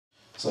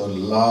So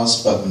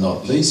last but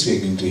not least, we're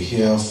going to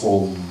hear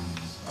from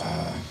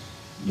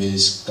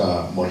Ms.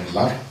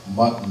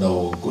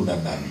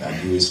 Manokulanunta, and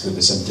who is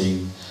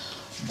representing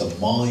the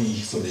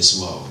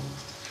Mindfulness World.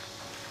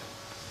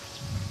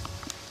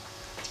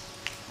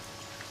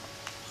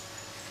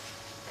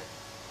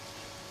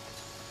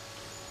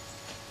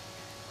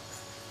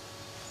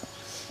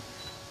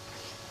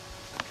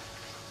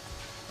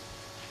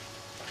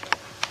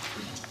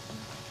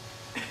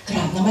 กร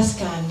าบนมัส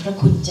การพระ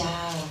คุณเจ้า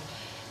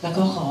แล้ว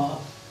ก็ขอ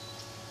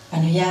อ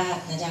นุญาต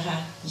นะเจ้าค่ะ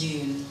ยื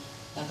น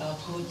แล้วก็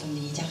พูดตรง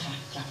นี้เจ้าค่ะ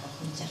กราบพระ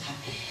คุณเจ้าค่ะ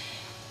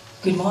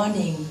Good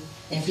morning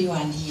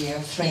everyone here,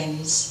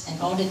 friends and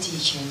all the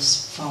teachers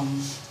from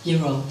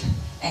Europe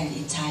and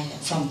in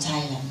Thailand, from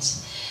Thailand.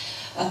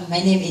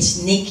 My name is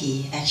Nicki,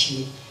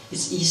 actually.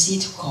 It's easy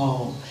to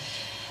call.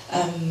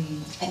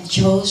 I'm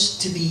chose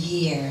to be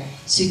here,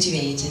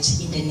 situated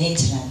in the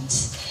Netherlands.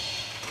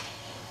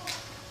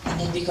 And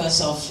then because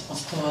of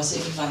course,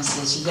 everyone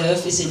says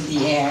love is in the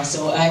air, so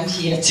I'm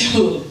here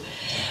too.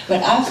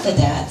 But after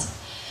that,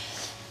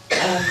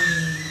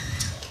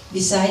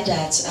 besides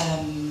that,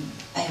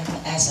 I'm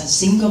as a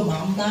single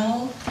mom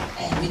now,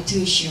 and with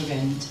 2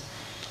 children.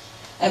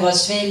 I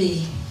was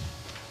very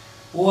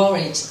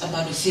worried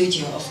about the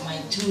future of my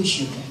 2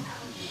 children.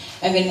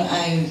 And when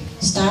I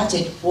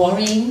started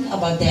worrying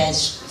about their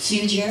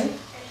future,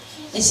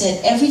 I said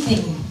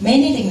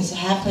many things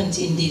happened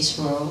in this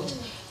world.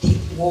 The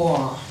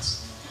wars,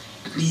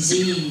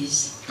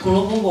 disease,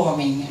 global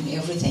warming, and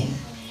everything.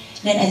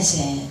 Then I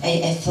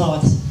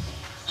thought,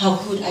 how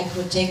could I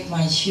protect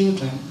my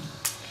children?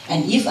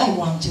 And if I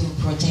want to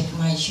protect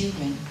my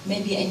children,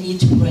 maybe I need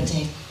to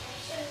protect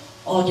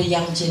all the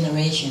young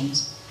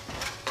generations.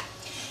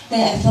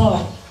 Then I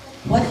thought,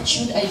 what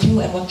should I do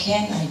and what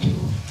can I do?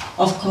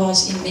 Of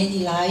course, in many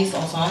lives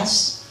of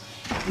us,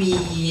 we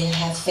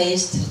have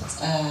faced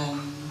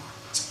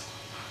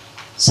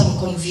some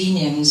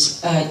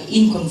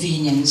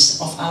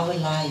inconvenience of our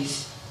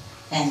life,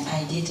 and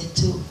I did it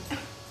too.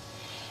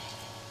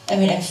 I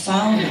mean, I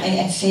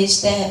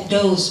faced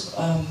those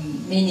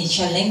many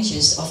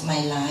challenges of my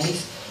life.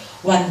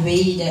 One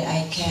way that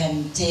I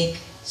can take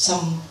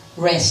some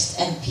rest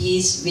and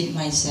peace with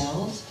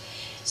myself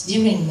is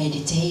during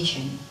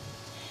meditation.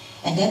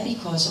 And that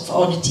because of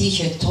all the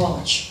teacher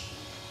taught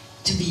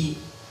to be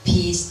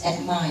peace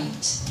at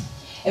mind.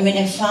 And when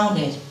I found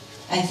it,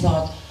 I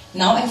thought,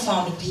 now I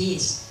found a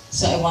peace,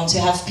 so I want to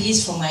have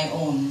peace for my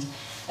own.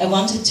 I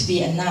wanted to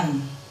be a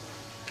nun.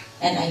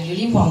 And I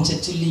really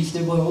wanted to leave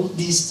the world,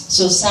 this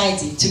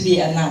society, to be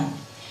a nun.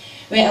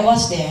 When I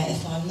was there, I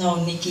thought, no,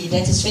 Nicki,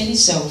 that is very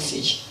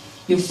selfish.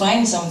 You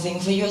find something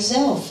for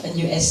yourself and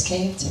you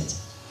escaped it.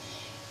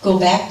 Go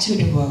back to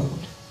the world.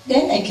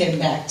 Then I came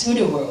back to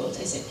the world.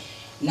 I said,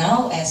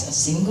 now as a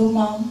single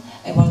mom,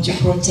 I want to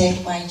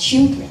protect my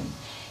children.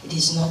 It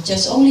is not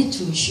just only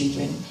 2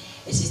 children,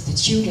 it is the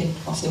children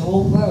of the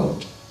whole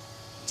world.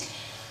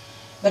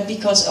 But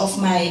because of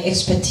my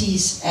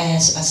expertise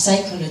as a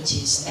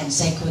psychologist and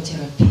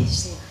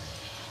psychotherapist,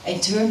 I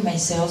turned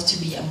myself to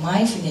be a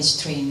mindfulness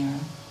trainer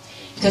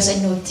because I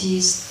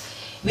noticed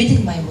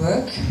within my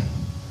work,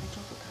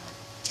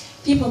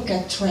 people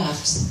get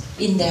trapped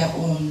in their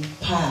own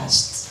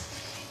past.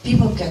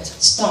 People get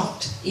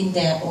stuck in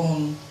their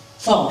own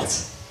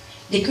thoughts.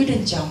 They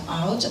couldn't jump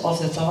out of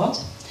the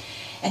thought,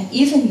 and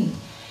even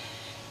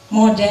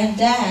more than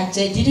that,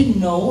 they don't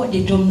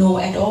know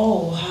at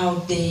all how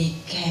they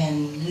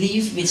can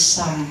live with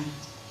some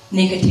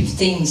negative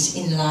things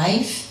in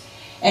life,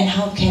 and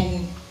how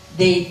can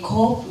they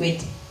cope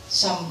with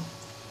some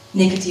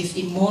negative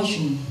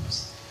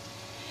emotions.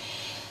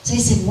 So I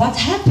said, what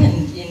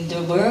happened in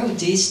the world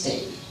these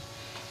days?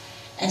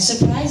 And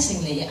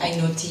surprisingly, I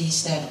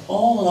noticed that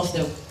all of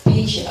the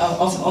patients,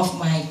 of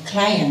my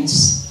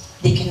clients,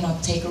 they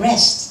cannot take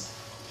rest.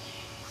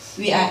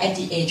 We are at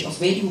the age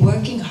of really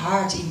working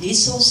hard in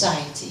this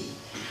society.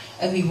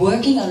 And we're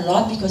working a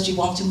lot because we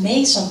want to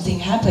make something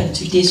happen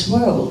to this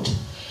world.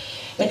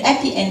 But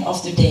at the end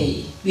of the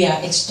day, we are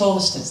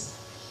exhausted.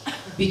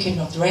 We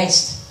cannot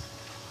rest.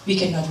 We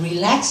cannot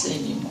relax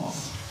anymore.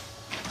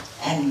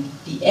 And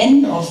the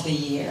end of the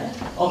year,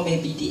 or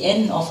maybe the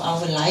end of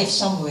our life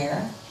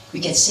somewhere, we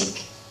get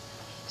sick.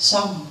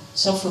 Some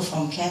suffer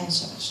from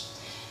cancers.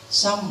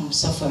 Some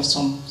suffer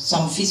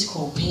some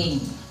physical pain.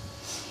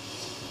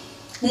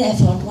 Then I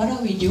thought, what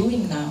are we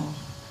doing now?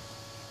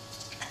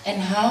 And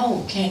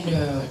how can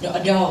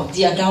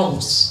the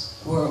adults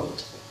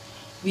world?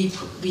 We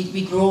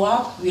grow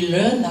up, we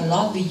learn a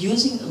lot,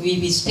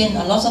 we spend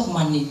a lot of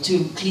money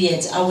to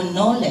create our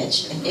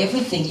knowledge and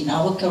everything in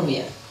our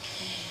career.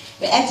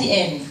 But at the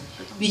end,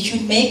 we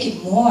should make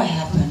it more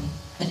happen.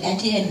 But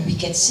at the end, we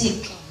get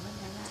sick.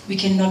 We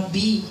cannot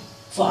be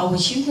for our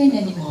children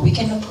anymore. We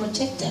cannot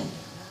protect them.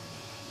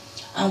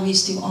 Are we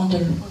still on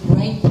the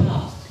right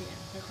path?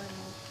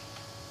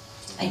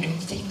 I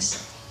don't think so.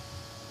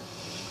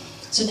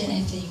 So then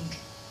I think,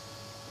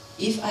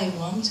 if I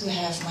want to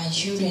have my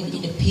children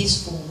in a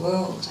peaceful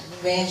world,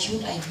 where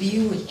should I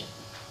view it?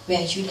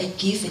 Where should I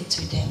give it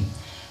to them?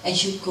 I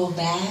should go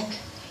back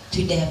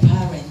to their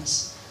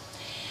parents.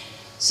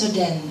 So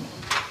then,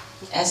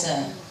 as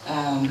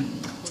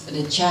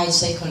the child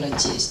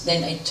psychologist,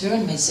 then I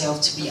turned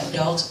myself to be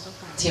adult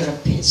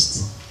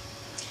therapist.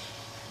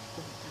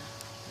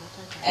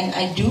 And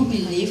I do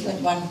believe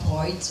at one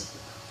point,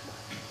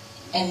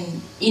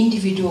 an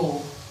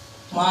individual,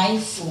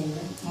 mindful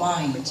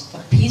mind, a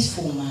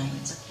peaceful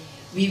mind,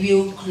 we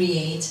will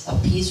create a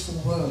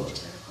peaceful world.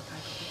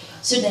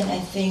 So then I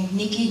think,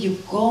 Nicki, you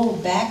go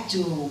back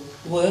to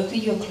work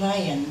with your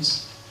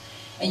clients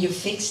and you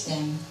fix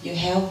them, you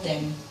help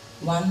them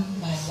one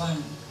by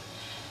one.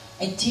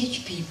 I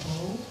teach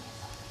people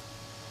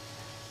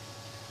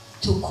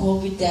to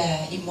cope with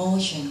their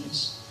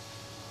emotions,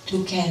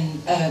 to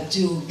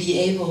be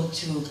able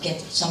to get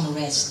some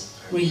rest,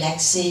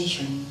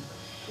 relaxation,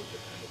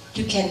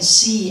 to can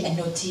see and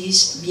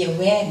notice the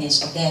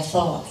awareness of their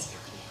thoughts,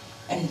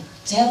 and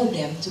tell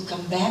them to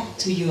come back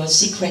to your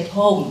secret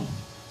home.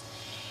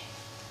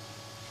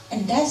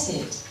 And that's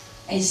it.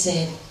 I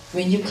said,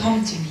 when you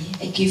come to me,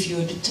 I give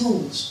you the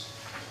tools.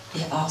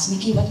 They asked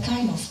me, what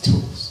kind of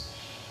tools?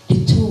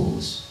 The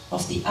tools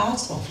of the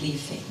art of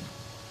living.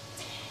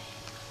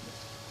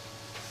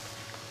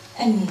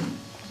 And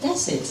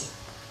that's it.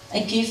 I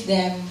give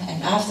them,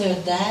 and after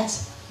that,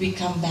 we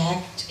come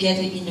back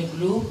together in a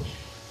group.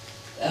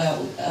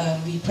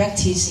 We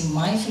practicing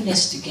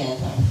mindfulness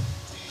together.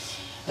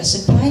 But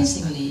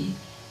surprisingly,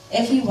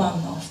 every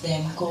one of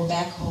them go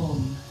back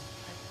home.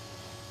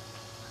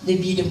 They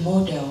be the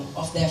model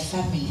of their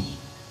family.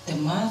 The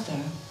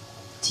mother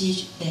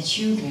teach their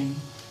children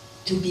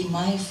to be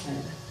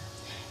mindful.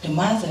 The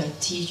mother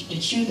teach the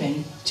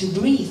children to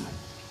breathe.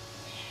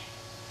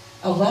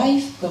 A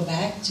wife go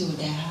back to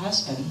their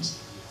husband.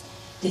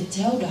 They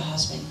tell the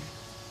husband,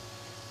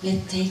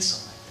 let's take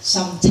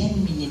some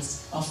 10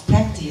 minutes of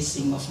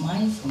practicing of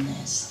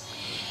mindfulness.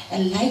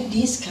 And like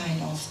this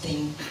kind of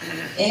thing,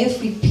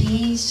 every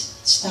peace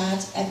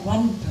starts at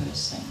one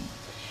person.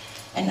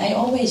 And I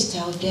always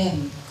tell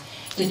them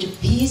that the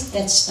peace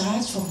that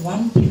starts from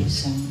one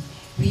person,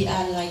 we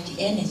are like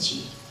the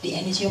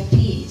energy of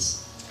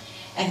peace.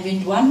 And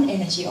when one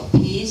energy of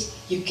peace,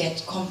 you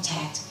get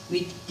contact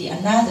with the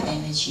another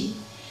energy,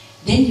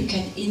 then you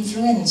can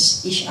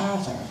influence each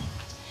other.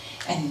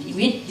 And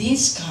with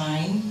this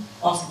kind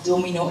of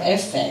domino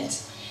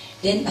effect,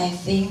 then I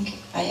think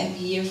I am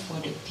here for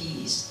the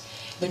peace.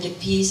 But the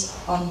peace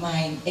on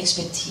my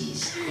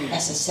expertise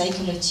as a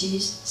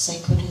psychologist,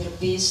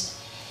 psychotherapist,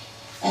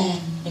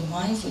 and the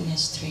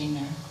mindfulness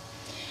trainer.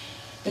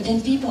 But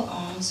then people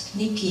ask,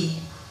 Nicki,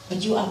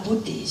 but you are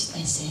Buddhist.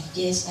 I said,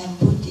 yes, I'm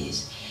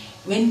Buddhist.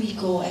 When we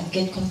go and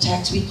get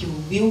contact with you,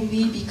 will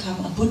we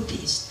become a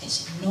Buddhist? I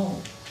said,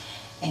 no.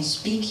 I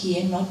speak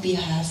here not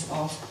behalf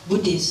of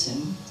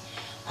Buddhism.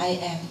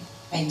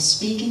 I'm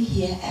speaking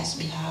here as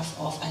behalf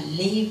of a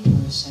lay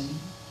person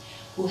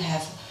who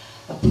have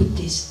a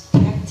Buddhist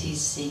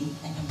practicing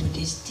and a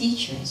Buddhist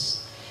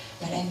teachers.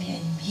 But I'm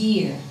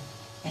here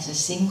as a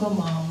single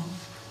mom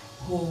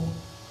who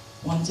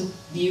want to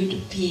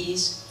build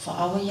peace for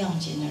our young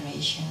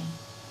generation.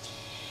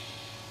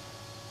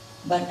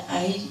 But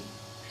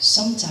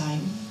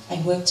sometimes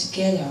I work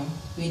together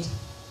with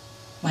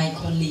my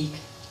colleague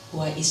who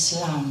are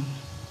Islam,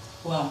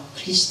 who are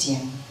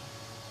Christian.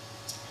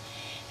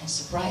 And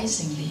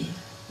surprisingly,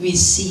 we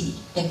see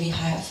that we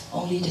have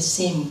only the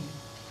same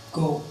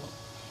goal.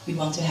 We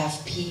want to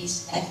have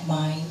peace at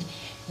mind,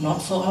 not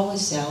for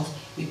ourselves.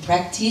 We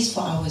practice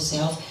for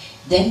ourselves,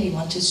 then we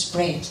want to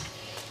spread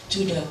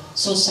to the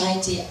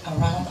society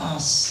around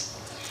us.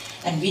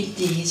 And with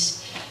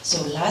this,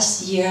 so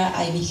last year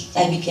I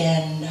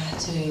began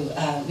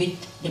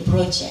with the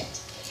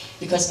project,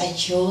 because I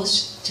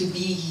chose to be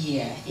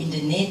here in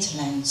the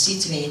Netherlands,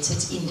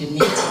 situated in the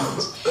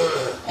Netherlands.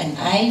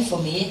 And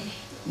for me,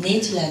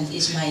 Netherlands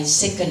is my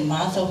second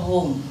mother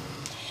home.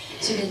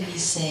 So then we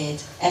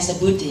said, as a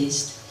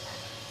Buddhist,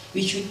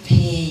 we should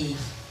pay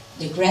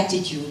the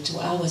gratitude to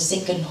our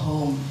second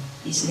home,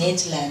 is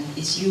Netherlands,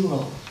 is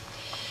Europe.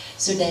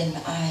 So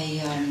then I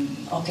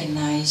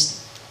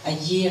organized a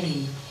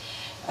yearly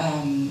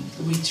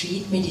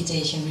retreat,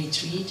 meditation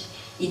retreat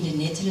in the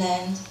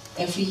Netherlands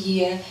every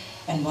year,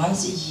 and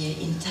once a year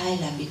in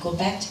Thailand. We go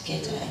back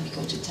together and we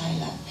go to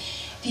Thailand.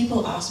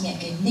 People ask me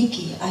again,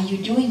 Nicki, are you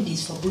doing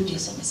this for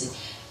Buddhism? I said,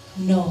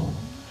 no.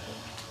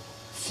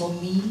 For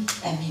me,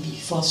 and maybe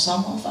for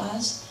some of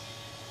us,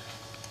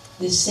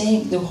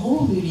 the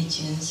whole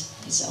religion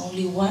is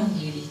only one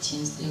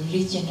religion, the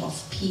religion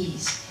of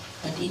peace,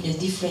 but in a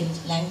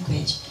different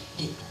language,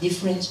 the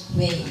different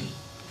way.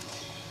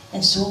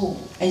 And so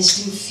I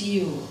still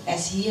feel,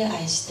 as here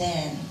I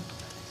stand,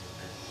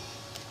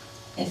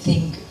 I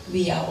think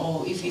we are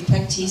all, if we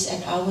practice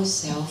at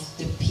ourselves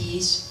the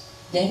peace,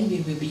 then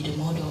we will be the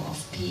model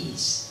of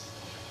peace.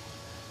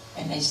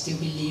 And I still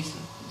believe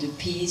the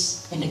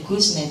peace and the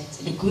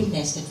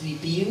goodness that we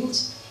build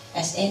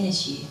as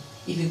energy,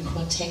 it will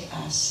protect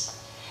us.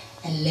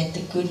 And let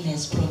the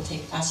goodness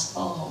protect us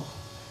all.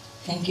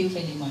 Thank you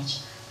very much.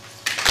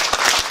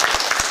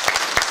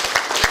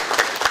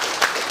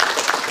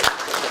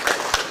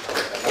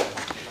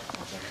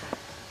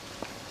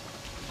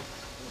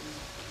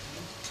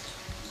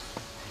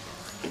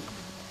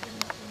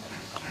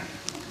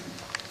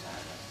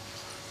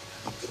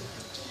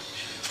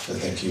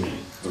 Thank you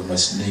very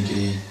much,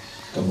 Nicki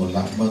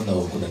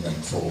Manokulanunta,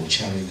 for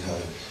sharing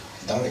her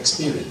direct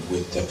experience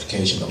with the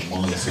application of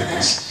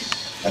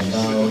mindfulness. And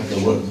now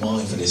the word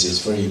mindfulness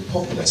is very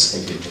popular,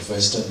 especially in the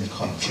Western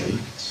country.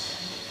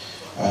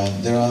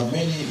 And there are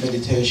many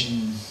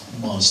meditation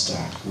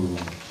masters who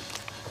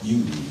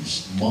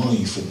use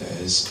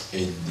mindfulness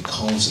in the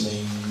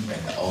counseling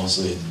and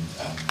also in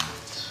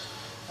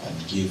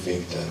and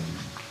giving them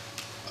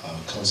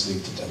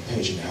counseling to the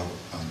patient who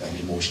have an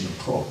emotional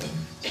problem.